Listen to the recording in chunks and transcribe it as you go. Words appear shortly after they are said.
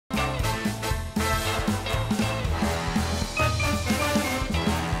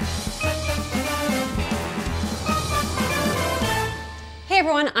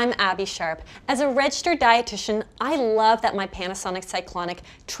everyone, I'm Abbey Sharp. As a registered dietitian, I love that my Panasonic cyclonique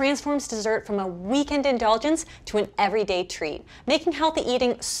transforms dessert from a weekend indulgence to an everyday treat, making healthy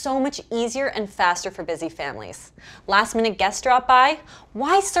eating so much easier and faster for busy families. Last minute guests drop by?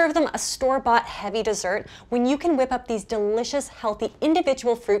 Why serve them a store-bought heavy dessert when you can whip up these delicious, healthy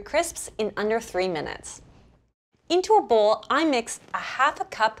individual fruit crisps in under 3 minutes? Into a bowl, I mix a half a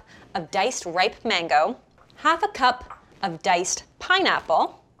cup of diced ripe mango, half a cup of diced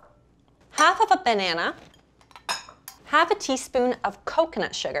pineapple, half of a banana, half a teaspoon of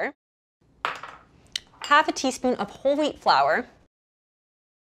coconut sugar, half a teaspoon of whole wheat flour,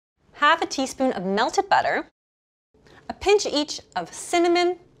 half a teaspoon of melted butter, a pinch each of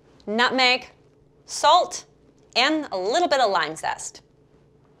cinnamon, nutmeg, salt, and a little bit of lime zest.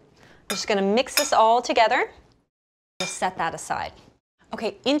 I'm just gonna mix this all together. Just set that aside.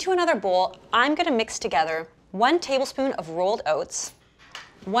 Okay, into another bowl, I'm gonna mix together 1 tablespoon of rolled oats,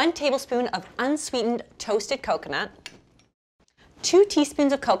 1 tablespoon of unsweetened toasted coconut, 2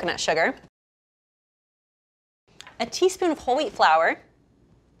 teaspoons of coconut sugar, a teaspoon of whole wheat flour,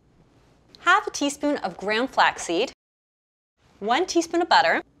 half a teaspoon of ground flaxseed, 1 teaspoon of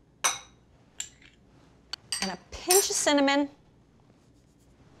butter, and a pinch of cinnamon,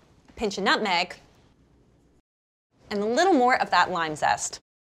 a pinch of nutmeg, and a little more of that lime zest.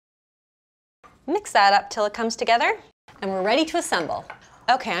 Mix that up till it comes together, and we're ready to assemble.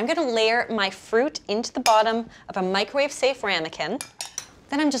 Okay, I'm gonna layer my fruit into the bottom of a microwave-safe ramekin.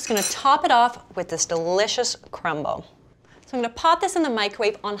 Then I'm just gonna top it off with this delicious crumble. So I'm gonna pop this in the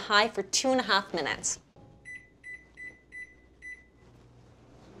microwave on high for 2.5 minutes.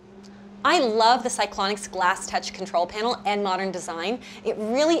 I love the Cyclonique's glass touch control panel and modern design. It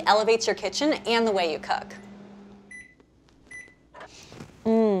really elevates your kitchen and the way you cook.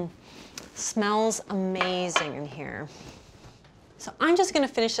 Smells amazing in here. So I'm just gonna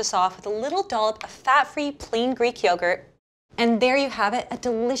finish this off with a little dollop of fat-free plain Greek yogurt. And there you have it, a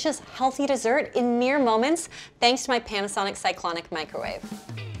delicious, healthy dessert in mere moments, thanks to my Panasonic Cyclonique microwave.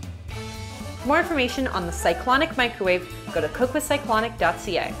 For more information on the Cyclonique microwave, go to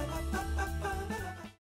cookwithcyclonic.ca.